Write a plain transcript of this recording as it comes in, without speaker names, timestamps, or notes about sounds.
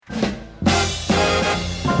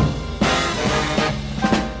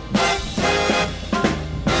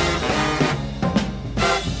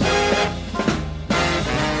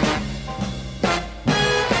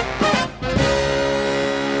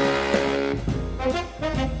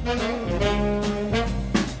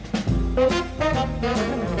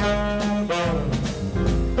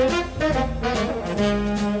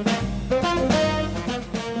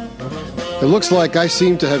looks like I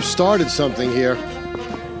seem to have started something here.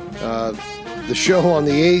 The show on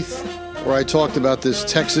the 8th, where I talked about this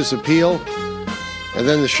Texas appeal, and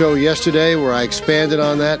then the show yesterday, where I expanded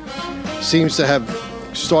on that, seems to have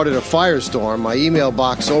started a firestorm. My email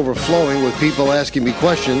box overflowing with people asking me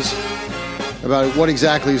questions about what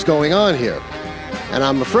exactly is going on here. And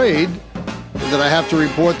I'm afraid that I have to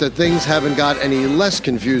report that things haven't got any less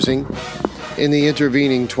confusing in the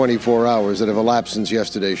intervening 24 hours that have elapsed since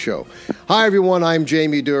yesterday's show. Hi, everyone. I'm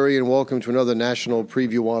Jamie Dury, and welcome to another National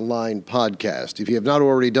Preview Online podcast. If you have not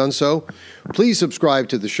already done so, please subscribe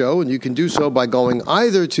to the show, and you can do so by going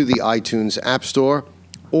either to the iTunes App Store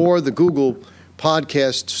or the Google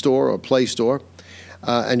Podcast Store or Play Store,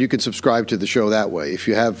 and you can subscribe to the show that way. If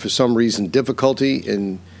you have, for some reason, difficulty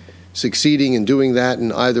in succeeding in doing that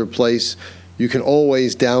in either place, you can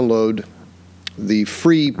always download the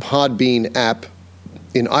free Podbean app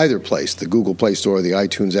in either place, the Google Play Store or the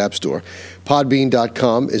iTunes App Store.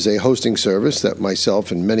 Podbean.com is a hosting service that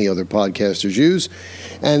myself and many other podcasters use,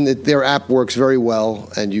 and their app works very well,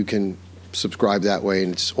 and you can subscribe that way,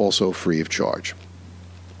 and it's also free of charge.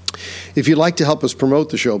 If you'd like to help us promote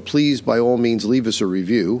the show, please, by all means, leave us a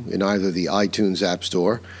review in either the iTunes App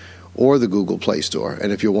Store or the Google Play Store.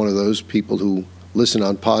 And if you're one of those people who listen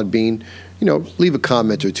on Podbean, leave a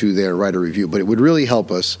comment or two there and write a review. But it would really help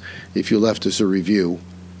us if you left us a review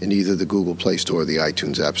in either the Google Play Store or the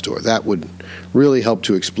iTunes App Store. That would really help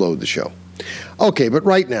to explode the show. Okay, but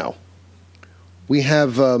right now, we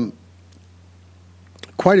have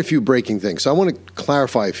quite a few breaking things. So I want to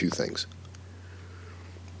clarify a few things.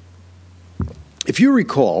 If you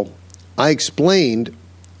recall, I explained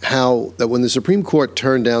how that when the Supreme Court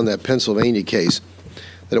turned down that Pennsylvania case,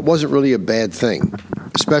 that it wasn't really a bad thing,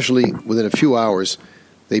 especially within a few hours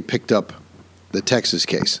they picked up the Texas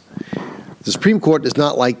case. The Supreme Court does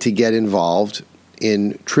not like to get involved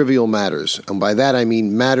in trivial matters, and by that I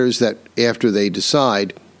mean matters that after they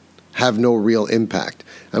decide have no real impact.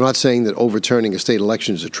 I'm not saying that overturning a state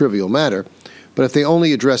election is a trivial matter, but if they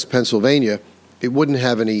only addressed Pennsylvania, it wouldn't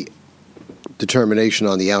have any determination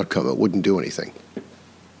on the outcome. It wouldn't do anything.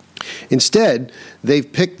 Instead,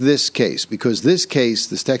 they've picked this case because this case,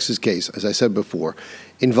 this Texas case, as I said before,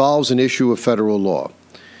 involves an issue of federal law.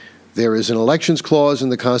 There is an elections clause in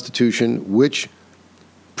the Constitution which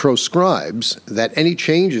proscribes that any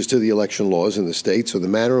changes to the election laws in the states or the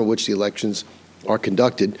manner in which the elections are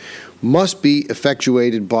conducted must be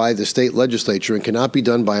effectuated by the state legislature and cannot be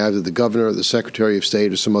done by either the governor or the secretary of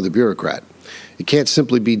state or some other bureaucrat. It can't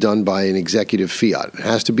simply be done by an executive fiat. It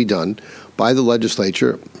has to be done by the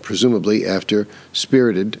legislature, presumably after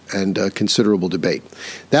spirited and considerable debate.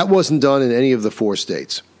 That wasn't done in any of the four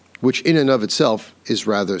states, which in and of itself is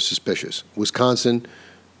rather suspicious: Wisconsin,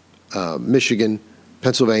 Michigan,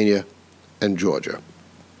 Pennsylvania, and Georgia.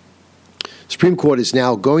 Supreme Court is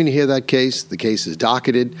now going to hear that case. The case is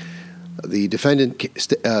docketed. The defendant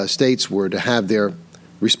states were to have their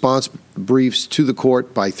response briefs to the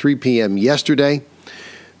court by 3 p.m. yesterday.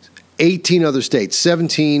 18 other states,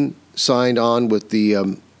 17 signed on with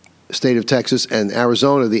the state of Texas, and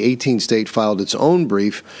Arizona, the 18th state, filed its own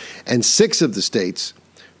brief, and 6 of the states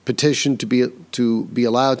petitioned to be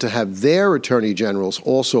allowed to have their attorney generals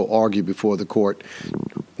also argue before the court,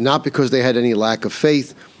 not because they had any lack of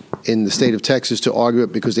faith in the state of Texas to argue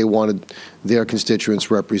it, because they wanted their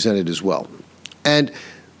constituents represented as well. And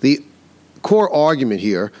the core argument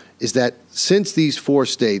here is that since these 4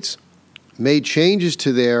 states made changes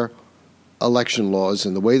to their election laws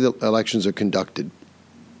and the way the elections are conducted,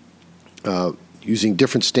 using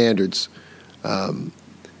different standards,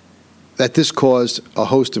 that this caused a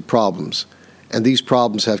host of problems. And these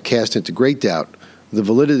problems have cast into great doubt the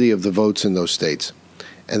validity of the votes in those states,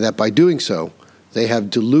 and that by doing so, they have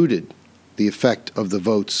diluted the effect of the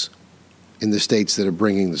votes in the states that are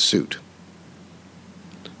bringing the suit.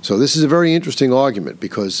 So this is a very interesting argument,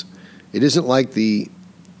 because it isn't like the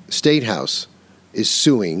State House is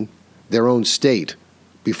suing their own state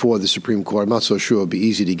before the Supreme Court. I'm not so sure it would be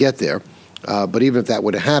easy to get there. But even if that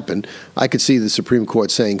would have happened, I could see the Supreme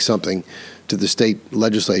Court saying something to the state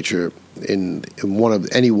legislature in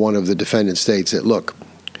any one of the defendant states that, look,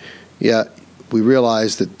 yeah, we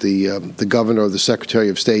realize that the governor or the secretary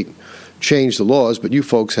of state changed the laws, but you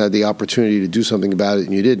folks had the opportunity to do something about it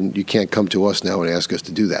and you didn't. You can't come to us now and ask us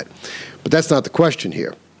to do that. But that's not the question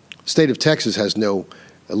here. The state of Texas has no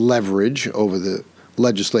leverage over the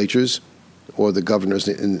legislatures or the governors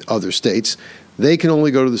in other states. They can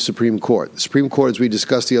only go to the Supreme Court. The Supreme Court, as we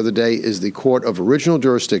discussed the other day, is the court of original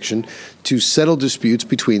jurisdiction to settle disputes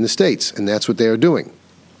between the states, and that's what they are doing.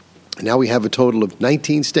 Now we have a total of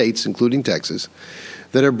 19 states, including Texas,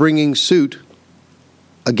 that are bringing suit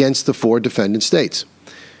against the 4 defendant states.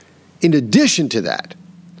 In addition to that,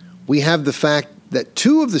 we have the fact that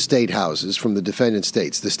 2 of the state houses from the defendant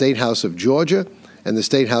states, the State House of Georgia and the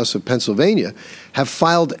State House of Pennsylvania, have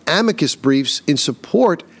filed amicus briefs in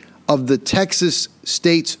support of the Texas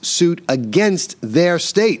state's suit against their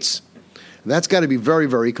states. That's got to be very,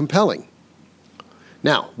 very compelling.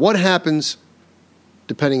 Now, what happens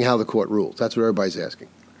depending how the court rules? That's what everybody's asking.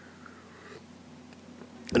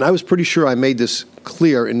 And I was pretty sure I made this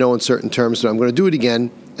clear in no uncertain terms, but I'm going to do it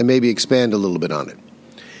again and maybe expand a little bit on it.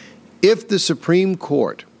 If the Supreme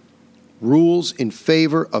Court rules in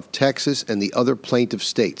favor of Texas and the other plaintiff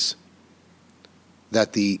states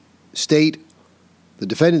that the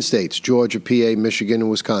defendant states, Georgia, PA, Michigan, and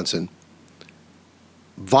Wisconsin,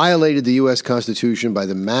 violated the U.S. Constitution by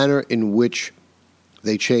the manner in which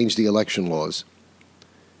they changed the election laws,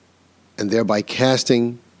 and thereby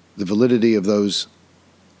casting the validity of those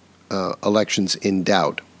elections in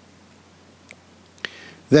doubt,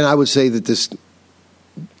 then I would say that this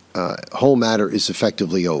whole matter is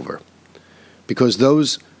effectively over, because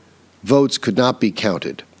those votes could not be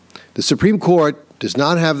counted. The Supreme Court does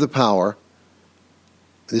not have the power,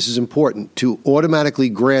 this is important, to automatically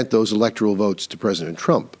grant those electoral votes to President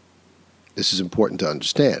Trump. This is important to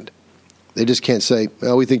understand. They just can't say,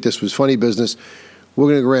 well, we think this was funny business. We're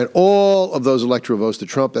going to grant all of those electoral votes to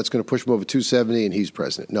Trump. That's going to push him over 270 and he's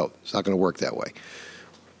president. No, it's not going to work that way.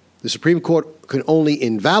 The Supreme Court can only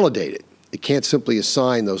invalidate it. It can't simply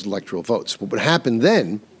assign those electoral votes. What would happen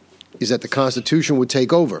then is that the Constitution would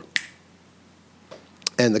take over.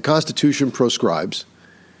 And the Constitution proscribes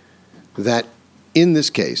that in this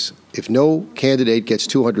case, if no candidate gets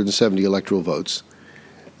 270 electoral votes,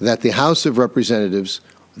 that the House of Representatives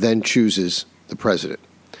then chooses the president.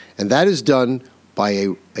 And that is done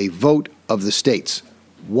by a vote of the states.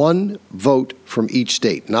 One vote from each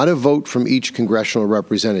state, not a vote from each congressional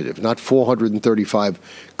representative, not 435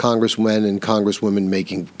 congressmen and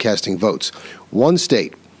congresswomen casting votes. One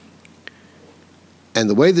state. And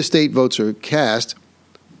the way the state votes are cast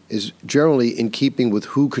is generally in keeping with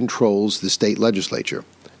who controls the state legislature.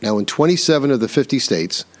 Now, in 27 of the 50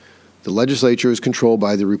 states, the legislature is controlled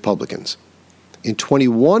by the Republicans. In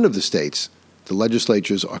 21 of the states, the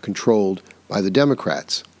legislatures are controlled by the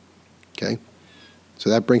Democrats. Okay? So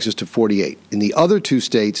that brings us to 48. In the other 2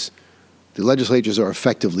 states, the legislatures are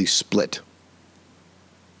effectively split.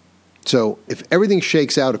 So if everything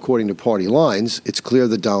shakes out according to party lines, it's clear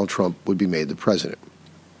that Donald Trump would be made the president.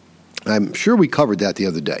 I'm sure we covered that the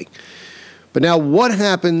other day. But now what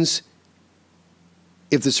happens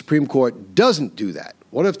if the Supreme Court doesn't do that?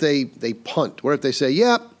 What if they punt? What if they say,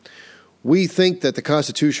 yeah, we think that the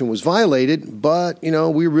Constitution was violated, but,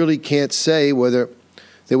 we really can't say whether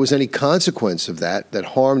there was any consequence of that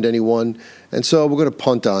harmed anyone, and so we're going to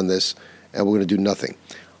punt on this, and we're going to do nothing.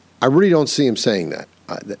 I really don't see him saying that.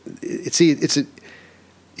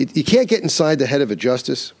 You can't get inside the head of a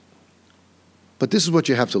justice, but this is what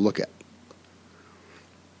you have to look at.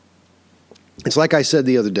 It's like I said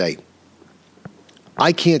the other day.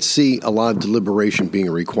 I can't see a lot of deliberation being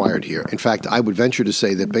required here. In fact, I would venture to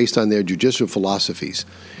say that based on their judicial philosophies,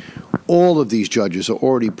 all of these judges are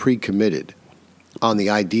already pre-committed on the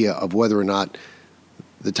idea of whether or not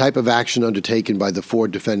the type of action undertaken by the 4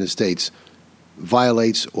 defendant states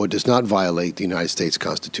violates or does not violate the United States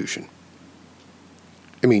Constitution.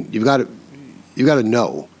 I mean, you've got to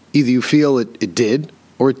know. Either you feel it did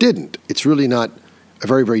or it didn't. It's really not a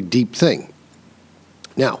very, very deep thing.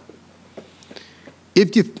 Now,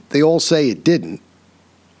 if they all say it didn't,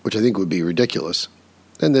 which I think would be ridiculous,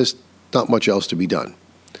 then there's not much else to be done.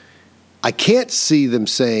 I can't see them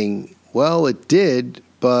saying, well, it did,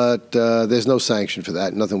 but there's no sanction for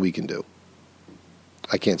that, nothing we can do.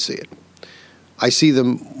 I can't see it. I see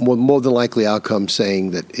them more than likely outcome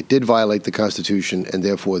saying that it did violate the Constitution and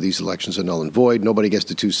therefore these elections are null and void. Nobody gets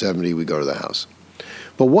to 270, we go to the House.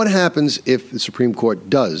 But what happens if the Supreme Court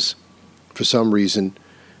does, for some reason,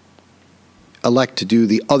 elect to do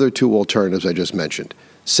the other 2 alternatives I just mentioned?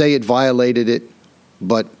 Say it violated it,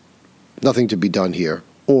 but nothing to be done here.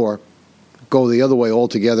 Or go the other way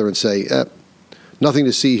altogether and say, nothing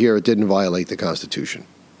to see here, it didn't violate the Constitution.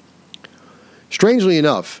 Strangely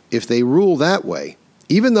enough, if they rule that way,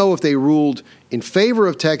 even though if they ruled in favor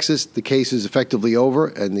of Texas, the case is effectively over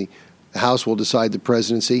and the House will decide the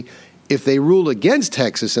presidency. If they rule against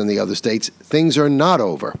Texas and the other states, things are not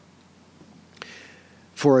over.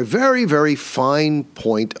 For a very, very fine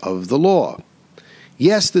point of the law.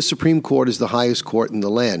 Yes, the Supreme Court is the highest court in the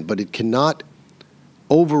land, but it cannot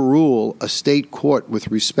overrule a state court with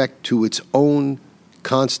respect to its own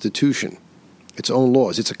constitution, its own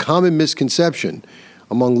laws. It's a common misconception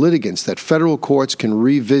among litigants that federal courts can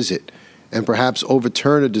revisit and perhaps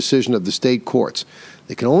overturn a decision of the state courts.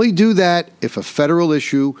 They can only do that if a federal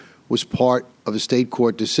issue was part of a state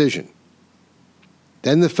court decision.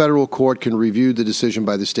 Then the federal court can review the decision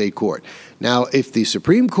by the state court. Now, if the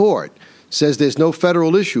Supreme Court says there's no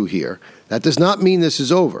federal issue here, that does not mean this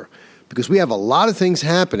is over, because we have a lot of things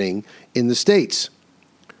happening in the states.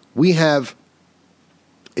 We have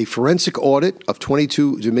a forensic audit of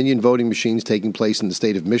 22 Dominion voting machines taking place in the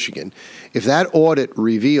state of Michigan. If that audit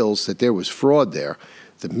reveals that there was fraud there,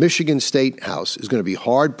 the Michigan State House is going to be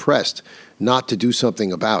hard-pressed not to do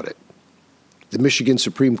something about it. The Michigan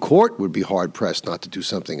Supreme Court would be hard-pressed not to do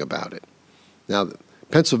something about it. Now,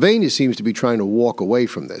 Pennsylvania seems to be trying to walk away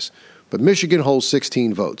from this, but Michigan holds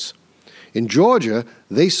 16 votes. In Georgia,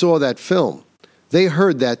 they saw that film. They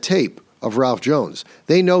heard that tape of Ralph Jones.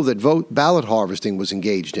 They know that ballot harvesting was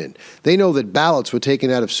engaged in. They know that ballots were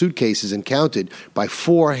taken out of suitcases and counted by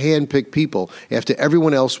 4 hand-picked people after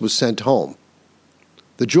everyone else was sent home.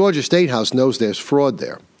 The Georgia State House knows there's fraud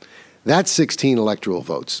there. That's 16 electoral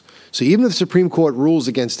votes. So even if the Supreme Court rules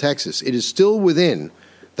against Texas, it is still within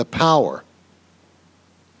the power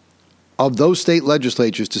of those state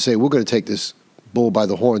legislatures to say, we're going to take this bull by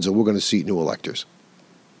the horns and we're going to seat new electors.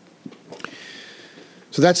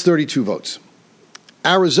 So that's 32 votes.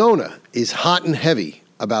 Arizona is hot and heavy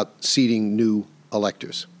about seating new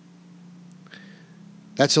electors.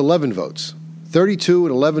 That's 11 votes. 32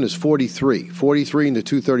 and 11 is 43. 43 and the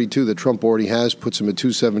 232 that Trump already has puts him at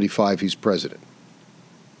 275. He's president.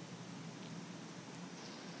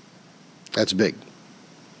 That's big.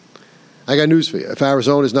 I got news for you. If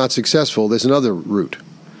Arizona is not successful, there's another route.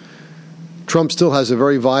 Trump still has a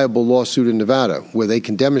very viable lawsuit in Nevada where they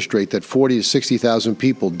can demonstrate that 40 to 60,000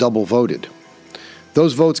 people double voted.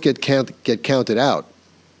 Those votes get counted out,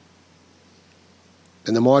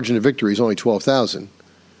 and the margin of victory is only 12,000.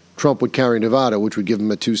 Trump would carry Nevada, which would give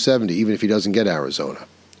him a 270, even if he doesn't get Arizona,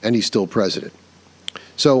 and he's still president.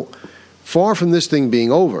 So far from this thing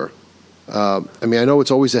being over, I know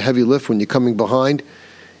it's always a heavy lift when you're coming behind.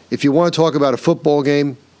 If you want to talk about a football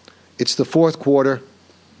game, it's the fourth quarter.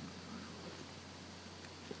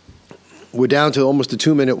 We're down to almost a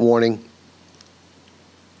 2-minute warning.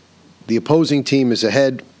 The opposing team is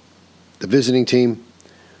ahead, the visiting team,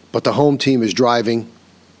 but the home team is driving,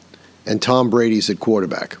 and Tom Brady's at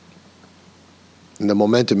quarterback. And the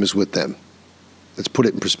momentum is with them. Let's put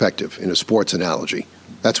it in perspective in a sports analogy.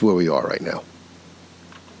 That's where we are right now.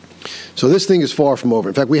 So this thing is far from over.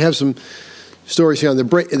 In fact, we have some stories here on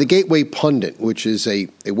the Gateway Pundit, which is a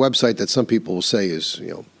website that some people will say is,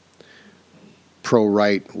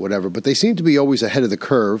 pro-right, whatever, but they seem to be always ahead of the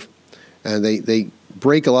curve, and they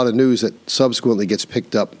break a lot of news that subsequently gets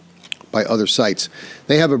picked up by other sites.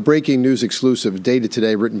 They have a breaking news exclusive dated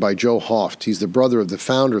today written by Joe Hoft. He's the brother of the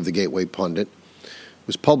founder of the Gateway Pundit. It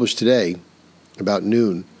was published today about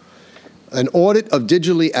noon. An audit of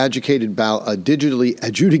digitally adjudicated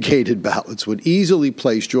ballots would easily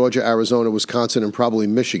place Georgia, Arizona, Wisconsin, and probably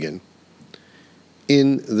Michigan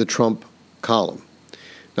in the Trump column.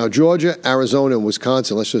 Now, Georgia, Arizona, and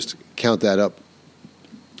Wisconsin, let's just count that up.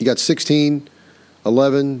 You got 16,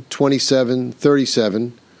 11, 27,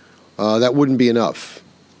 37. That wouldn't be enough,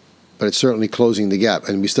 but it's certainly closing the gap.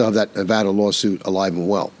 And we still have that Nevada lawsuit alive and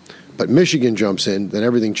well. But Michigan jumps in, then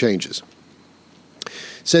everything changes. It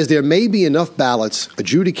says there may be enough ballots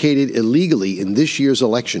adjudicated illegally in this year's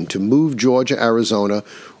election to move Georgia, Arizona,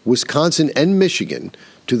 Wisconsin, and Michigan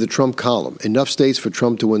to the Trump column. Enough states for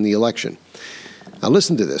Trump to win the election. Now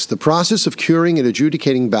listen to this. The process of curing and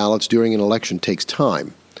adjudicating ballots during an election takes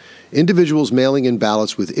time. Individuals mailing in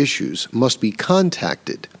ballots with issues must be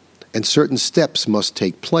contacted, and certain steps must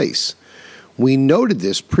take place. We noted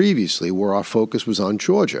this previously where our focus was on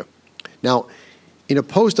Georgia. Now, in a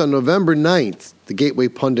post on November 9th, the Gateway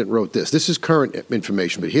Pundit wrote this. This is current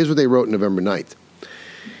information, but here's what they wrote November 9th.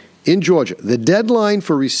 In Georgia, the deadline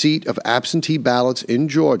for receipt of absentee ballots in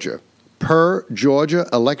Georgia, per Georgia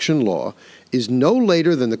election law, is no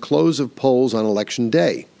later than the close of polls on Election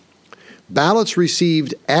Day. Ballots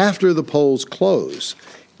received after the polls close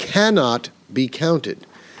cannot be counted.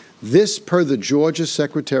 This per the Georgia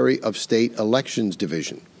Secretary of State Elections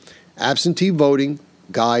Division. Absentee voting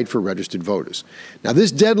guide for registered voters. Now,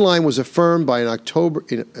 this deadline was affirmed by an October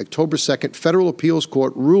 2nd federal appeals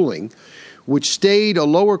court ruling, which stayed a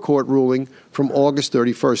lower court ruling from August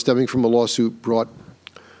 31st, stemming from a lawsuit brought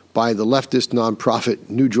by the leftist nonprofit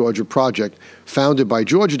New Georgia Project, founded by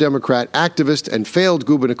Georgia Democrat activist and failed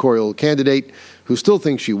gubernatorial candidate who still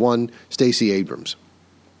thinks she won, Stacey Abrams.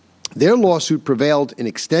 Their lawsuit prevailed in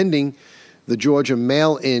extending the Georgia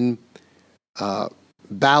mail-in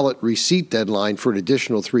ballot receipt deadline for an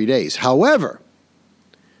additional 3 days. However,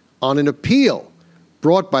 on an appeal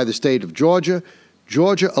brought by the state of Georgia,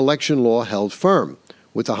 Georgia election law held firm,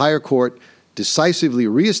 with the higher court decisively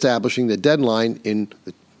reestablishing the deadline in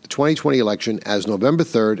the 2020 election as November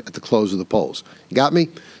 3rd at the close of the polls. You got me?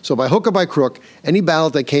 So by hook or by crook, any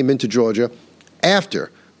ballot that came into Georgia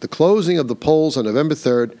after the closing of the polls on November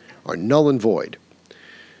 3rd are null and void.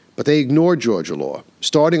 But they ignored Georgia law,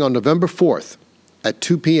 starting on November 4th at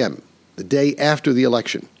 2 p.m., the day after the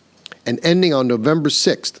election, and ending on November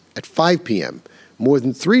 6th at 5 p.m., more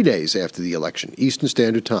than 3 days after the election, Eastern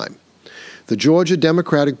Standard Time. The Georgia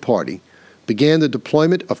Democratic Party began the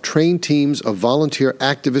deployment of trained teams of volunteer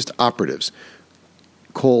activist operatives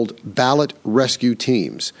called ballot rescue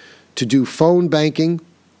teams to do phone banking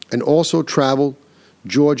and also travel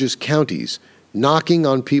Georgia's counties, knocking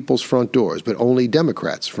on people's front doors, but only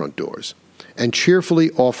Democrats' front doors, and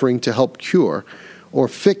cheerfully offering to help cure or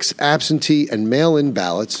fix absentee and mail-in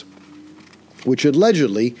ballots, which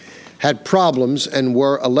allegedly had problems and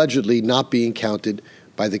were allegedly not being counted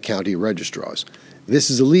by the county registrars. This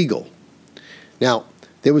is illegal. Now,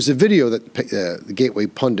 there was a video that the Gateway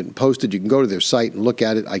Pundit posted. You can go to their site and look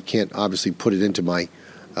at it. I can't obviously put it into my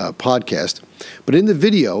podcast. But in the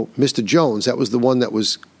video, Mr. Jones, that was the one that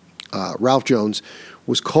was Ralph Jones,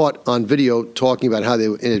 was caught on video talking about how they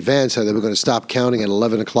were in advance, how they were going to stop counting at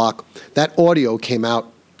 11 o'clock. That audio came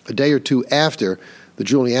out a day or two after the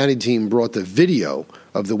Giuliani team brought the video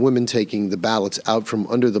of the women taking the ballots out from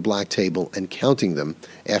under the black table and counting them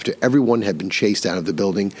after everyone had been chased out of the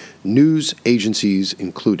building, news agencies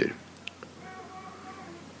included.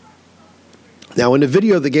 Now, in the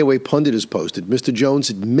video the Gateway Pundit has posted, Mr. Jones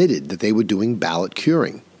admitted that they were doing ballot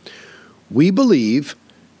curing. We believe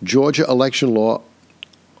Georgia election law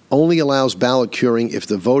only allows ballot curing if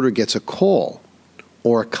the voter gets a call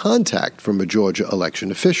or a contact from a Georgia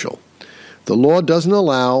election official. The law doesn't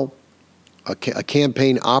allow a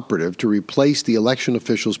campaign operative to replace the election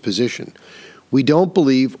official's position. We don't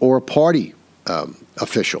believe, or a party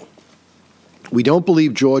official. We don't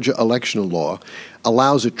believe Georgia election law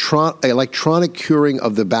allows electronic curing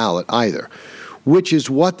of the ballot either, which is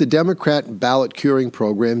what the Democrat ballot curing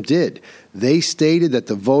program did. They stated that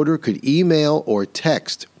the voter could email or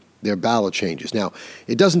text their ballot changes. Now,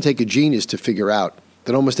 it doesn't take a genius to figure out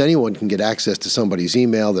that almost anyone can get access to somebody's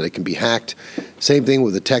email, that it can be hacked. Same thing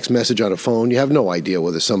with a text message on a phone. You have no idea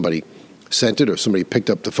whether somebody sent it or somebody picked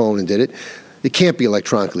up the phone and did it. It can't be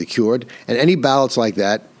electronically cured, and any ballots like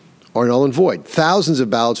that are null and void. Thousands of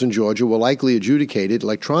ballots in Georgia were likely adjudicated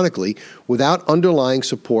electronically without underlying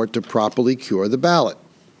support to properly cure the ballot.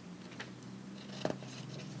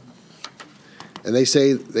 And they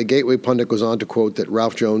say, the Gateway Pundit goes on to quote that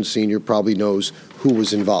Ralph Jones Sr. probably knows who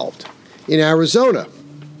was involved. In Arizona,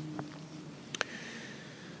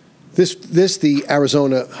 the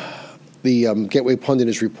Gateway Pundit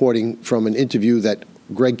is reporting from an interview that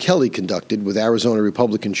Greg Kelly conducted with Arizona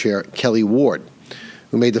Republican Chair Kelly Ward,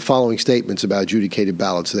 who made the following statements about adjudicated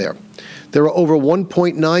ballots there. There are over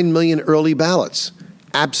 1.9 million early ballots,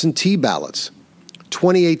 absentee ballots.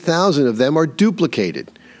 28,000 of them are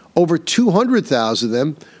duplicated. Over 200,000 of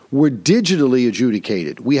them were digitally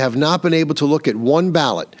adjudicated. We have not been able to look at one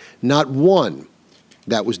ballot, not one,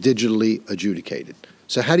 that was digitally adjudicated.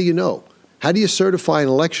 So how do you know? How do you certify an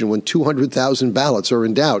election when 200,000 ballots are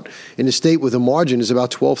in doubt in a state where the margin is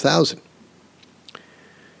about 12,000?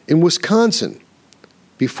 In Wisconsin,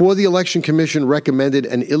 before the Election Commission recommended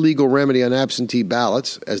an illegal remedy on absentee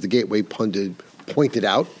ballots, as the Gateway Pundit pointed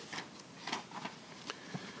out,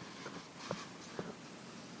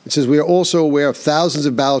 it says, we are also aware of thousands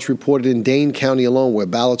of ballots reported in Dane County alone where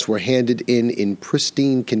ballots were handed in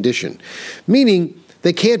pristine condition, meaning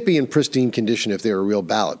they can't be in pristine condition if they're a real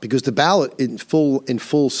ballot, because the ballot in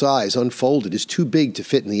full size, unfolded, is too big to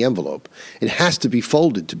fit in the envelope. It has to be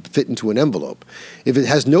folded to fit into an envelope. If it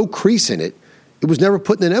has no crease in it, it was never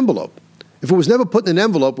put in an envelope. If it was never put in an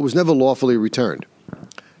envelope, it was never lawfully returned.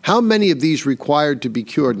 How many of these required to be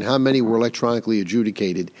cured and how many were electronically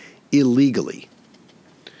adjudicated illegally?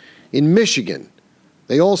 In Michigan,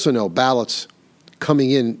 they also know ballots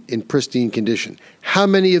coming in pristine condition. How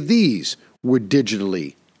many of these were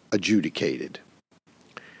digitally adjudicated?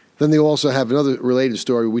 Then they also have another related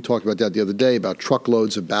story. We talked about that the other day, about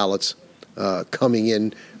truckloads of ballots coming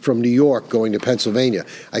in from New York going to Pennsylvania.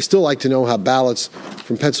 I still like to know how ballots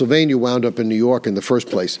from Pennsylvania wound up in New York in the first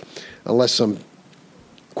place, unless some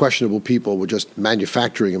questionable people were just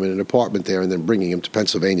manufacturing them in an apartment there and then bringing them to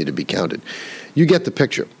Pennsylvania to be counted. You get the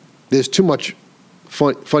picture. There's too much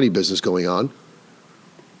funny business going on.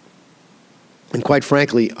 And quite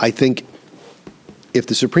frankly, I think if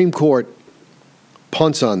the Supreme Court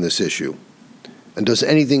punts on this issue and does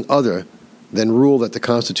anything other than rule that the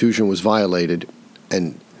Constitution was violated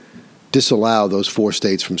and disallow those 4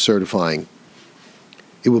 states from certifying,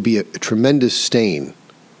 it will be a tremendous stain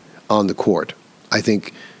on the court. I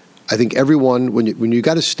think everyone, when you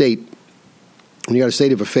got a state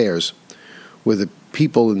of affairs where the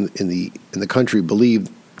people in the country believe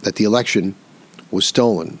that the election was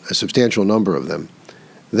stolen, a substantial number of them,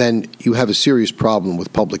 then you have a serious problem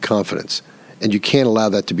with public confidence, and you can't allow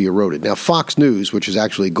that to be eroded. Now, Fox News, which is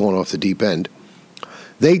actually going off the deep end,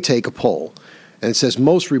 they take a poll, and it says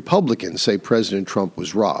most Republicans say President Trump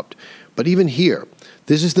was robbed. But even here,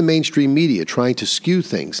 this is the mainstream media trying to skew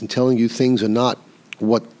things and telling you things are not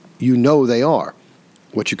what you know they are,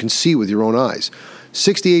 what you can see with your own eyes.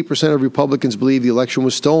 68% of Republicans believe the election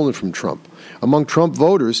was stolen from Trump. Among Trump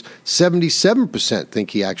voters, 77%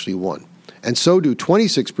 think he actually won. And so do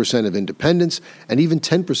 26% of independents and even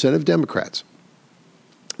 10% of Democrats.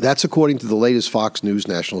 That's according to the latest Fox News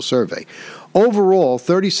national survey. Overall,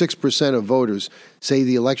 36% of voters say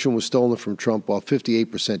the election was stolen from Trump, while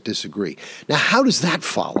 58% disagree. Now, how does that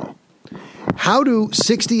follow? How do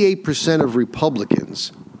 68% of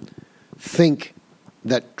Republicans think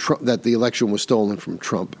that the election was stolen from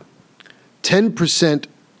Trump? 10%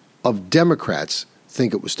 of Democrats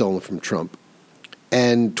think it was stolen from Trump,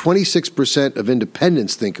 and 26% of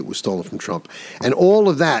independents think it was stolen from Trump. And all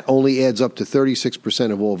of that only adds up to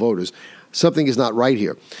 36% of all voters. Something is not right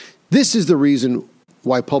here. This is the reason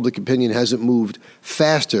why public opinion hasn't moved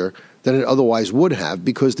faster than it otherwise would have,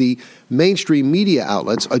 because the mainstream media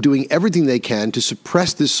outlets are doing everything they can to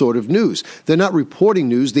suppress this sort of news. They're not reporting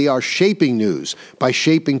news, they are shaping news by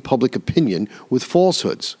shaping public opinion with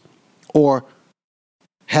falsehoods or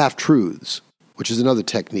half-truths, which is another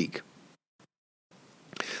technique.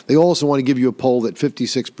 They also want to give you a poll that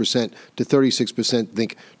 56% to 36%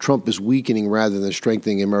 think Trump is weakening rather than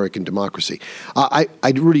strengthening American democracy. I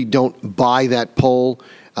really don't buy that poll.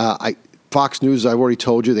 Fox News, I've already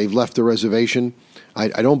told you, they've left the reservation. I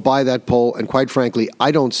don't buy that poll, and quite frankly,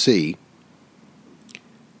 I don't see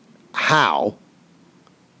how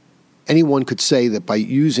anyone could say that by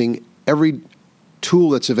using every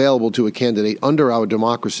tool that's available to a candidate under our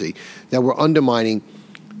democracy that we're undermining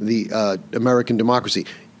the American democracy.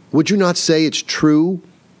 Would you not say it's true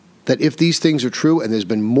that if these things are true, and there's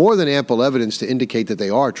been more than ample evidence to indicate that they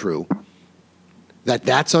are true, that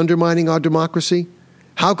that's undermining our democracy?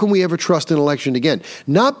 How can we ever trust an election again?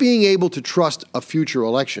 Not being able to trust a future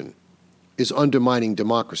election is undermining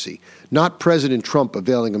democracy, not President Trump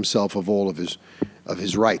availing himself of all of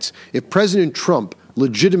his rights. If President Trump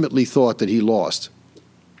legitimately thought that he lost,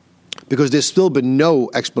 because there's still been no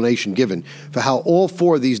explanation given for how all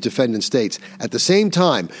 4 of these defendant states, at the same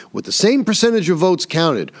time, with the same percentage of votes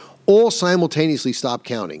counted, all simultaneously stopped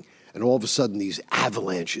counting, and all of a sudden these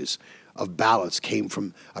avalanches of ballots came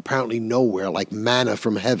from apparently nowhere, like manna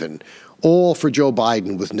from heaven, all for Joe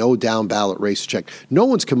Biden with no down-ballot race to check. No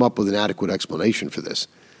one's come up with an adequate explanation for this.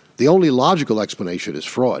 The only logical explanation is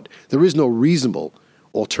fraud. There is no reasonable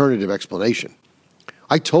alternative explanation.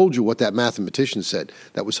 I told you what that mathematician said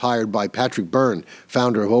that was hired by Patrick Byrne,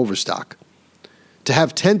 founder of Overstock. To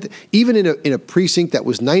have even in a precinct that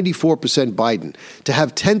was 94% Biden, to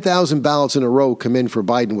have 10,000 ballots in a row come in for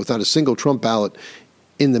Biden without a single Trump ballot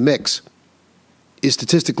in the mix is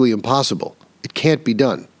statistically impossible. It can't be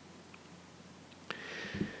done.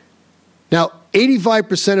 Now,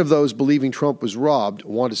 85% of those believing Trump was robbed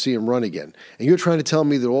want to see him run again. And you're trying to tell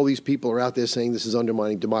me that all these people are out there saying this is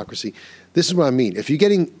undermining democracy. This is what I mean. If you're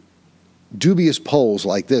getting dubious polls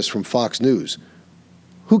like this from Fox News,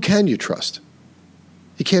 who can you trust?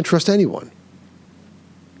 You can't trust anyone.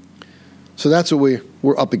 So that's what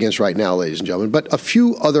we're up against right now, ladies and gentlemen. But a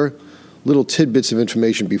few other little tidbits of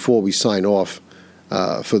information before we sign off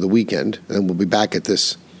for the weekend, and we'll be back at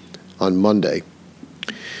this on Monday.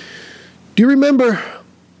 Do you remember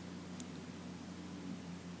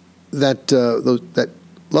that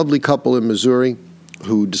lovely couple in Missouri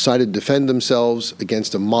who decided to defend themselves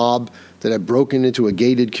against a mob that had broken into a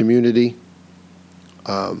gated community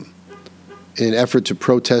in an effort to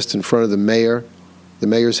protest in front of the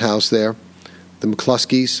mayor's house there, the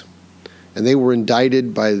McCluskeys? And they were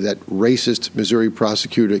indicted by that racist Missouri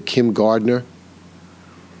prosecutor, Kim Gardner,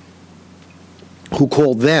 who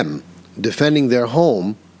called them defending their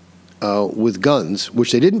home with guns,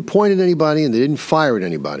 which they didn't point at anybody and they didn't fire at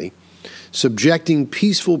anybody, subjecting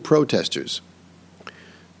peaceful protesters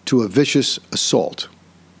to a vicious assault.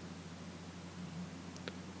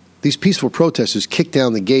 These peaceful protesters kicked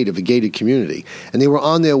down the gate of a gated community, and they were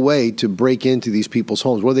on their way to break into these people's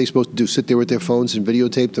homes. What are they supposed to do, sit there with their phones and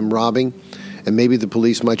videotape them robbing, and maybe the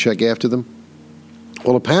police might check after them?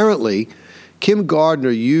 Well, apparently, Kim Gardner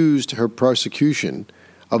used her prosecution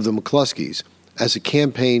of the McCloskeys as a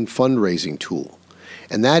campaign fundraising tool,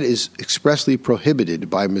 and that is expressly prohibited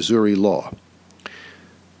by Missouri law.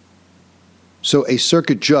 So a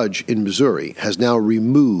circuit judge in Missouri has now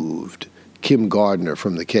removed Kim Gardner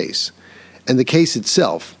from the case, and the case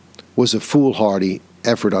itself was a foolhardy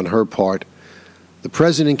effort on her part. The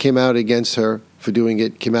president came out against her for doing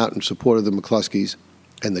it, came out in support of the McCloskeys,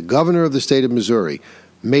 and the governor of the state of Missouri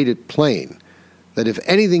made it plain that if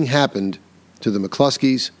anything happened to the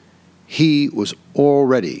McCloskeys, he was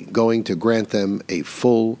already going to grant them a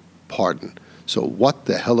full pardon. So what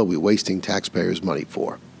the hell are we wasting taxpayers' money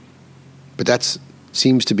for? But that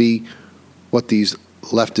seems to be what these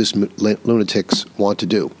leftist lunatics want to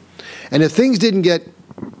do. And if things didn't get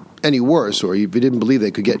any worse, or if you didn't believe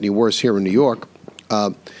they could get any worse here in New York,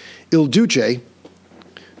 Il Duce,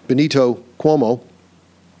 Benito Cuomo,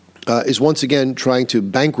 is once again trying to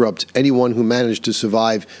bankrupt anyone who managed to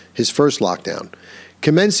survive his first lockdown.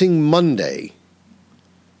 Commencing Monday,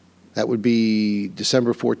 that would be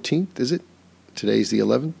December 14th, is it? Today's the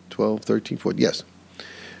 11th, 12, 13, 14, yes.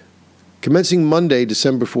 Commencing Monday,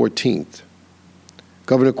 December 14th,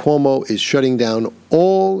 Governor Cuomo is shutting down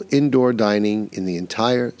all indoor dining in the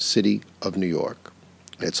entire city of New York.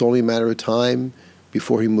 It's only a matter of time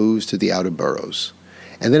before he moves to the outer boroughs.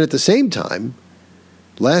 And then at the same time,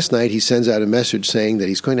 last night he sends out a message saying that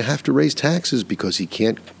he's going to have to raise taxes because he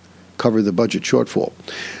can't cover the budget shortfall.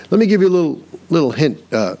 Let me give you a little hint,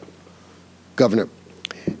 Governor.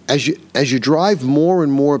 As you drive more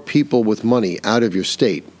and more people with money out of your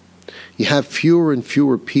state, you have fewer and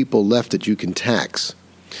fewer people left that you can tax.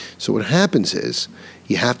 So what happens is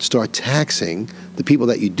you have to start taxing the people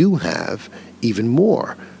that you do have even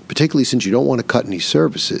more, particularly since you don't want to cut any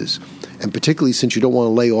services, and particularly since you don't want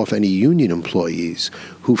to lay off any union employees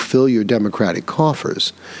who fill your Democratic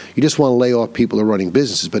coffers. You just want to lay off people who are running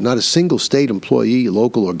businesses, but not a single state employee,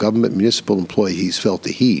 local or government municipal employees felt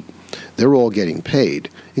the heat. They're all getting paid,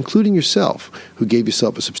 including yourself, who gave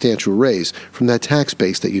yourself a substantial raise from that tax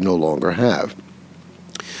base that you no longer have.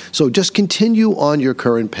 So just continue on your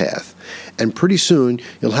current path, and pretty soon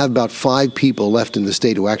you'll have about 5 people left in the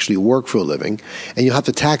state who actually work for a living, and you'll have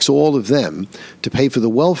to tax all of them to pay for the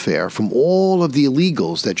welfare from all of the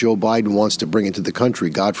illegals that Joe Biden wants to bring into the country.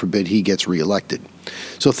 God forbid he gets reelected.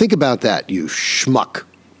 So think about that, you schmuck.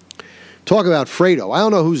 Talk about Fredo. I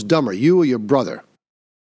don't know who's dumber, you or your brother.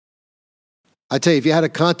 I tell you, if you had a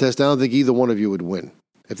contest, I don't think either one of you would win.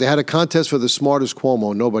 If they had a contest for the smartest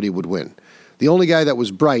Cuomo, nobody would win. The only guy that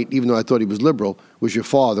was bright, even though I thought he was liberal, was your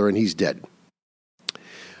father, and he's dead.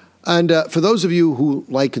 And for those of you who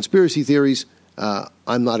like conspiracy theories,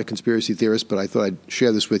 I'm not a conspiracy theorist, but I thought I'd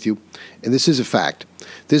share this with you. And this is a fact.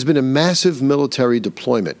 There's been a massive military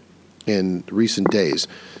deployment in recent days.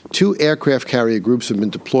 2 aircraft carrier groups have been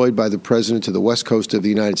deployed by the president to the west coast of the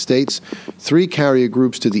United States, 3 carrier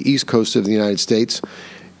groups to the east coast of the United States.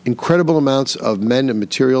 Incredible amounts of men and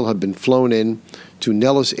material have been flown in to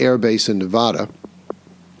Nellis Air Base in Nevada,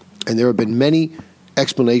 and there have been many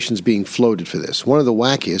explanations being floated for this. One of the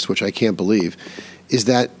wackiest, which I can't believe, is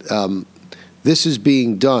that this is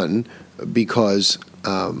being done because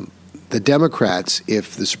the Democrats,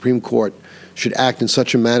 if the Supreme Court should act in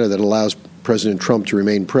such a manner that allows President Trump to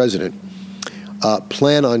remain president,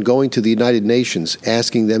 plan on going to the United Nations,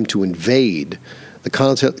 asking them to invade the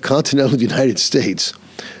continental United States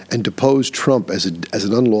and depose Trump as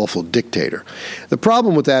an unlawful dictator. The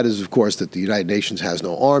problem with that is, of course, that the United Nations has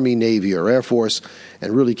no army, navy, or air force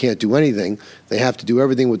and really can't do anything. They have to do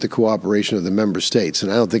everything with the cooperation of the member states,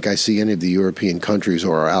 and I don't think I see any of the European countries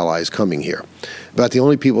or our allies coming here. About the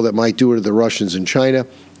only people that might do it are the Russians and China.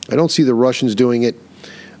 I don't see the Russians doing it,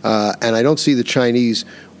 and I don't see the Chinese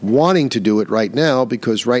wanting to do it right now,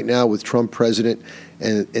 because right now with Trump president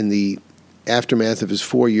and in the aftermath of his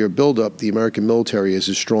 4-year buildup, the American military is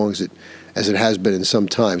as strong as it has been in some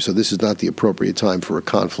time. So this is not the appropriate time for a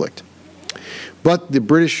conflict. But the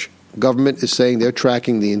British government is saying they're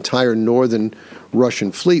tracking the entire northern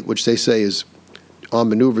Russian fleet, which they say is on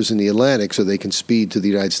maneuvers in the Atlantic so they can speed to the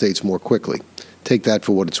United States more quickly. Take that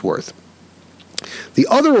for what it's worth. The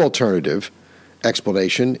other alternative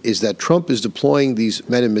explanation is that Trump is deploying these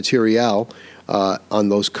men and material on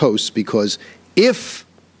those coasts because if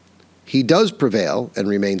he does prevail and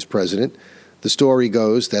remains president, the story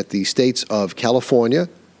goes that the states of California,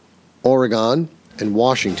 Oregon, and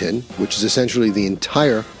Washington, which is essentially the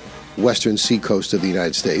entire western seacoast of the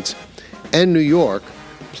United States, and New York,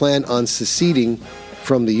 plan on seceding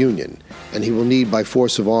from the Union, and he will need by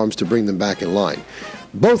force of arms to bring them back in line.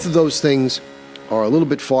 Both of those things are a little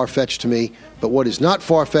bit far-fetched to me, but what is not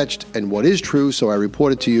far-fetched and what is true, so I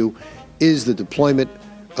report it to you, is the deployment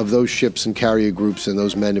of those ships and carrier groups and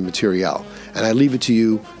those men and materiel. And I leave it to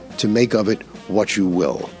you to make of it what you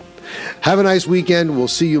will. Have a nice weekend. We'll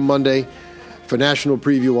see you Monday. For National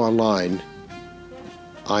Preview Online,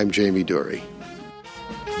 I'm Jamie Dury.